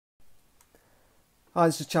Hi,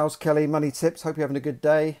 this is Charles Kelly, Money Tips. Hope you're having a good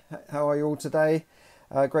day. How are you all today?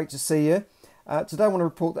 Great to see you. Today I want to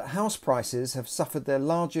report that house prices have suffered their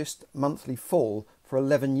largest monthly fall for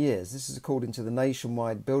 11 years. This is according to the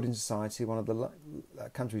Nationwide Building Society, one of the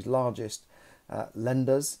country's largest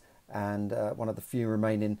lenders and one of the few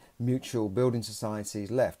remaining mutual building societies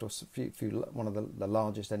left, or one of the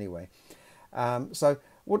largest anyway. So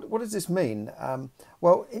what does this mean?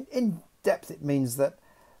 Well, in depth it means that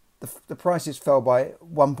the prices fell by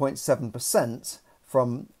 1.7%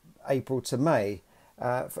 from April to May.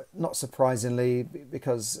 Not surprisingly,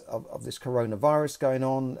 because of this coronavirus going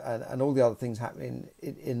on and all the other things happening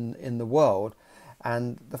in the world,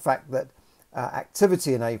 and the fact that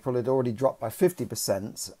activity in April had already dropped by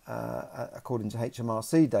 50%, according to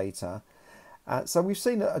HMRC data. So we've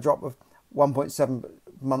seen a drop of 1.7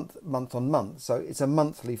 month on month. So it's a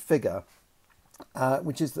monthly figure.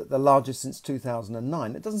 Which is the largest since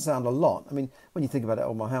 2009. It doesn't sound a lot. I mean, when you think about it,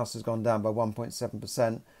 oh, my house has gone down by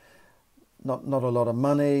 1.7%. Not a lot of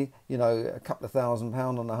money. You know, a couple of £1,000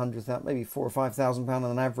 on 100,000, maybe £4,000 or £5,000 on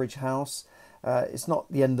an average house. It's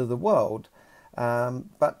not the end of the world.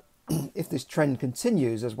 But if this trend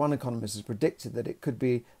continues, as one economist has predicted that it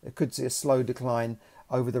could see a slow decline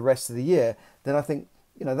over the rest of the year, then I think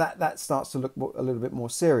that starts to look a little bit more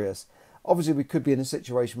serious. Obviously, we could be in a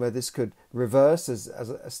situation where this could reverse as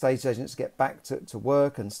estate agents get back to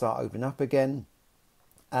work and start opening up again.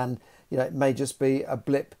 And, it may just be a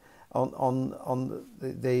blip on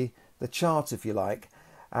the chart, if you like.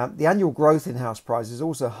 The annual growth in house prices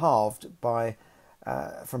also halved by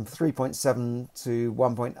from 3.7 to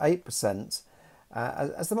 1.8%,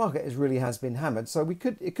 as the market has been hammered. So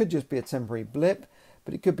it could just be a temporary blip,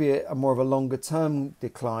 but it could be a more of a longer term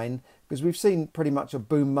decline, because we've seen pretty much a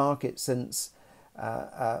boom market since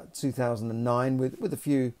 2009 with a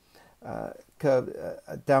few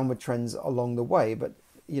downward trends along the way. But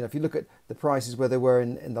if you look at the prices where they were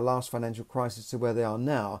in the last financial crisis to where they are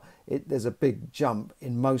now, there's a big jump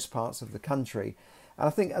in most parts of the country. And I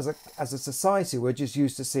think as a society, we're just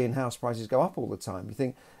used to seeing house prices go up all the time. You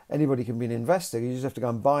think anybody can be an investor, you just have to go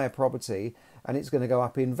and buy a property and it's going to go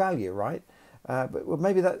up in value, right? But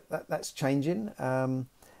maybe that's changing.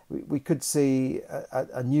 We could see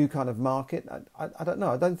a new kind of market. I don't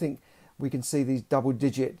know. I don't think we can see these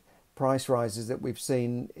double-digit price rises that we've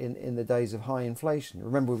seen in the days of high inflation.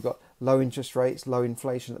 Remember, we've got low interest rates, low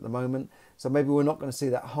inflation at the moment. So maybe we're not going to see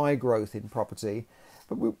that high growth in property.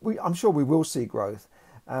 But I'm sure we will see growth.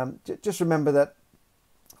 Just remember that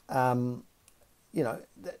the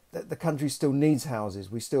country still needs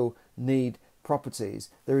houses. We still need properties.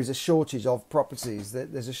 There is a shortage of properties.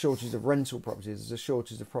 There's a shortage of rental properties. There's a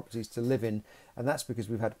shortage of properties to live in, and that's because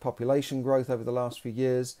we've had population growth over the last few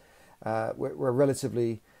years. We're a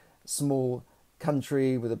relatively small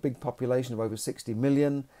country with a big population of over 60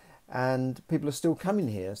 million, and people are still coming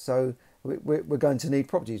here. So we're going to need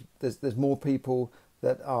properties. There's more people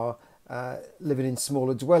that are living in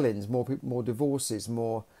smaller dwellings, more divorces,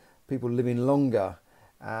 more people living longer,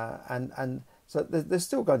 and so there's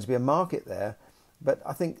still going to be a market there. But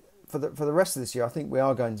I think for the rest of this year, I think we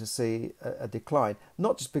are going to see a decline,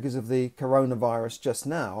 not just because of the coronavirus just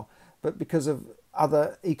now, but because of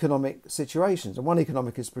other economic situations. And one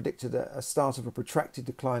economist has predicted a start of a protracted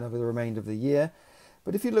decline over the remainder of the year.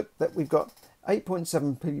 But if you look, that we've got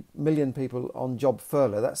 8.7 million people on job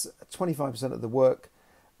furlough. That's 25% of the work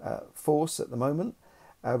force at the moment.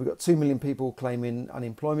 We've got 2 million people claiming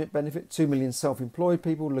unemployment benefit, 2 million self-employed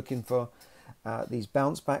people looking for these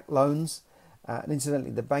bounce back loans. And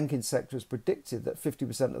incidentally, the banking sector has predicted that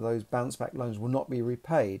 50% of those bounce back loans will not be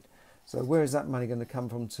repaid. So where is that money going to come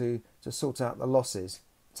from to sort out the losses?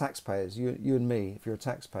 Taxpayers, you and me, if you're a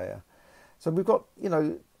taxpayer. So we've got,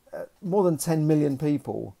 more than 10 million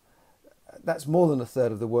people. That's more than a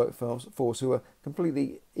third of the workforce who are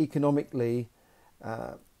completely economically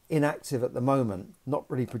inactive at the moment, not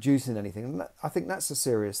really producing anything. And I think that's a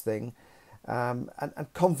serious thing. And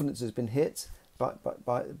confidence has been hit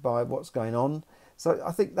by what's going on. So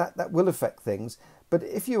I think that will affect things. But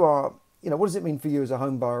if you are, what does it mean for you as a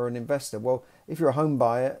home buyer or an investor? Well, if you're a home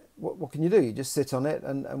buyer, what can you do? You just sit on it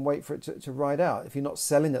and wait for it to ride out. If you're not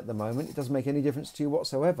selling at the moment, it doesn't make any difference to you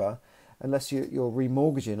whatsoever, unless you're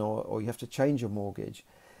remortgaging or you have to change your mortgage.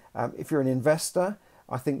 If you're an investor,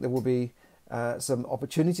 I think there will be some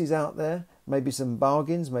opportunities out there, maybe some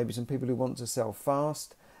bargains, maybe some people who want to sell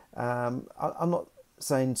fast. I'm not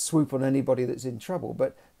saying swoop on anybody that's in trouble,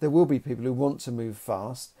 but there will be people who want to move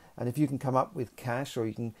fast. And if you can come up with cash, or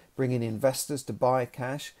you can bring in investors to buy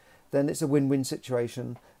cash, then it's a win-win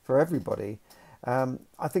situation for everybody.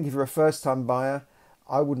 I think if you're a first-time buyer,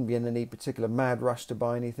 I wouldn't be in any particular mad rush to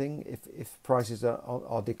buy anything if prices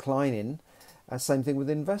are declining. Same thing with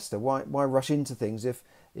investor. Why rush into things if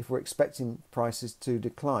we're expecting prices to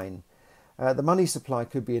decline? The money supply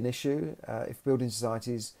could be an issue if building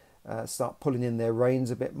societies start pulling in their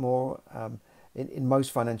reins a bit more. In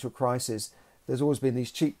most financial crises, there's always been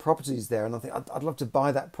these cheap properties there, and I think I'd love to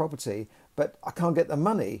buy that property, but I can't get the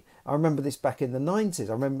money. I remember this back in the 90s.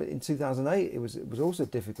 I remember in 2008 it was also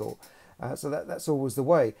difficult. So that's always the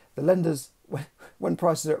way. The lenders, when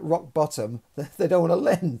prices are at rock bottom, they don't want to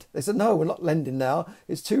lend. They said, no, we're not lending now.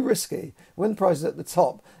 It's too risky. When prices are at the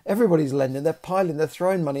top, everybody's lending. They're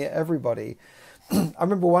throwing money at everybody. I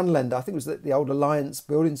remember one lender, I think it was the old Alliance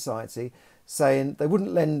Building Society, saying they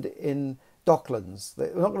wouldn't lend in Docklands.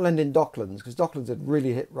 They're not going to lend in Docklands because Docklands had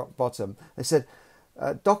really hit rock bottom. They said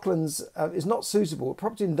Docklands is not suitable.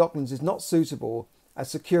 Property in Docklands is not suitable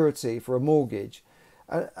as security for a mortgage.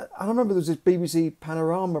 I remember there was this BBC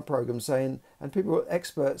Panorama programme saying, and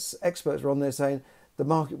experts were on there saying the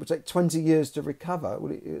market would take 20 years to recover.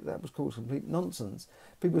 Well, that was called complete nonsense.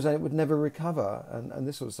 People were saying it would never recover and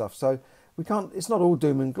this sort of stuff. So we can't. It's not all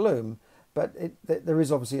doom and gloom, but there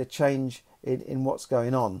is obviously a change in what's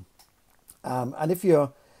going on. And if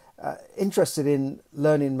you're interested in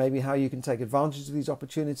learning maybe how you can take advantage of these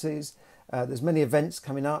opportunities, there's many events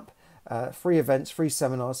coming up. Free events, free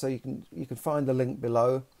seminars, so you can find the link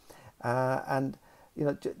below, and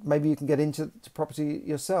maybe you can get into property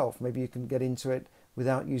yourself. Maybe you can get into it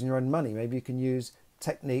without using your own money. Maybe you can use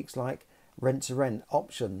techniques like rent-to-rent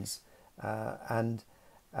options, and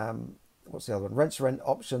what's the other one? Rent-to-rent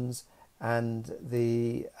options, and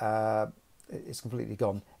it's completely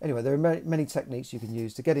gone. Anyway, there are many techniques you can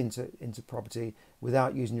use to get into property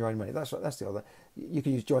without using your own money. That's the other. You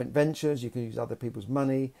can use joint ventures. You can use other people's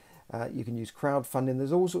money. You can use crowdfunding.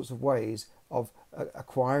 There's all sorts of ways of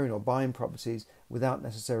acquiring or buying properties without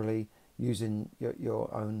necessarily using your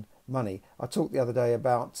own money. I talked the other day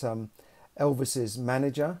about Elvis's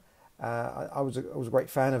manager. I was a great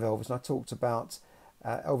fan of Elvis, and I talked about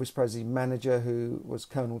Elvis Presley's manager, who was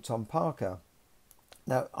Colonel Tom Parker.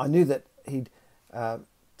 Now, I knew that he'd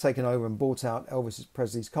taken over and bought out Elvis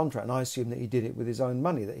Presley's contract, and I assumed that he did it with his own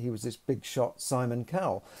money, that he was this big shot Simon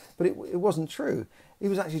Cowell. But it wasn't true. He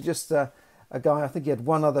was actually just a guy. I think he had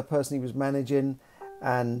one other person he was managing,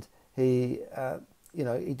 and he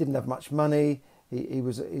didn't have much money. He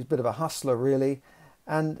was a bit of a hustler, really.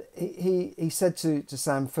 And he said to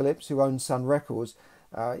Sam Phillips, who owns Sun Records,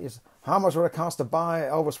 how much would it cost to buy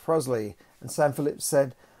Elvis Presley? And Sam Phillips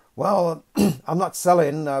said, well, I'm not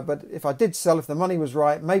selling, but if I did sell, if the money was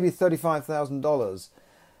right, maybe $35,000.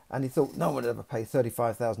 And he thought, no one would ever pay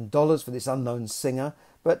 $35,000 for this unknown singer.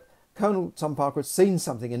 But Colonel Tom Parker had seen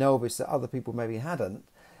something in Elvis that other people maybe hadn't,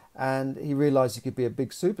 and he realised he could be a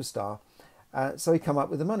big superstar. So he came up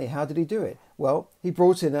with the money. How did he do it? Well, he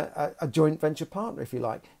brought in a joint venture partner, if you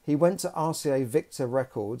like. He went to RCA Victor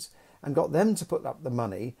Records and got them to put up the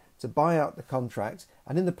money to buy out the contract,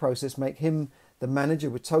 and in the process make him the manager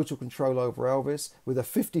with total control over Elvis, with a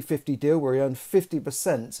 50-50 deal where he earned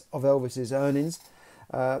 50% of Elvis's earnings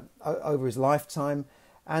over his lifetime.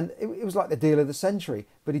 And it was like the deal of the century,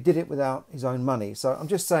 but he did it without his own money. So I'm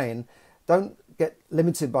just saying, don't get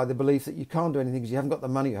limited by the belief that you can't do anything because you haven't got the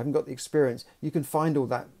money, you haven't got the experience. You can find all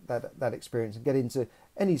that experience and get into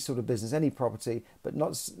any sort of business, any property, but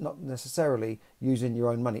not necessarily using your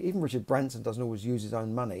own money. Even Richard Branson doesn't always use his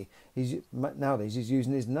own money. Nowadays he's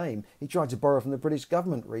using his name. He tried to borrow from the British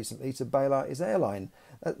government recently to bail out his airline.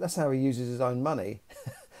 That's how he uses his own money.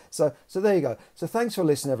 So there you go. So thanks for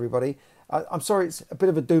listening, everybody. I'm sorry it's a bit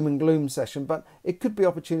of a doom and gloom session, but it could be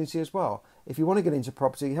opportunity as well. If you want to get into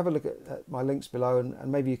property, have a look at my links below,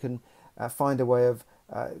 and maybe you can find a way of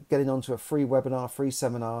getting onto a free webinar, free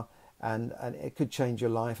seminar, and it could change your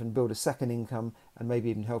life and build a second income and maybe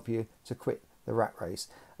even help you to quit the rat race.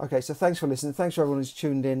 Okay, so thanks for listening. Thanks for everyone who's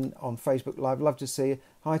tuned in on Facebook Live. Love to see you.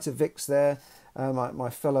 Hi to Vix there, my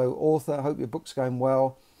fellow author. Hope your book's going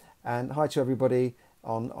well. And hi to everybody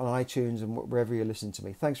on iTunes and wherever you're listening to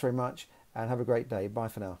me. Thanks very much, and have a great day. Bye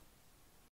for now.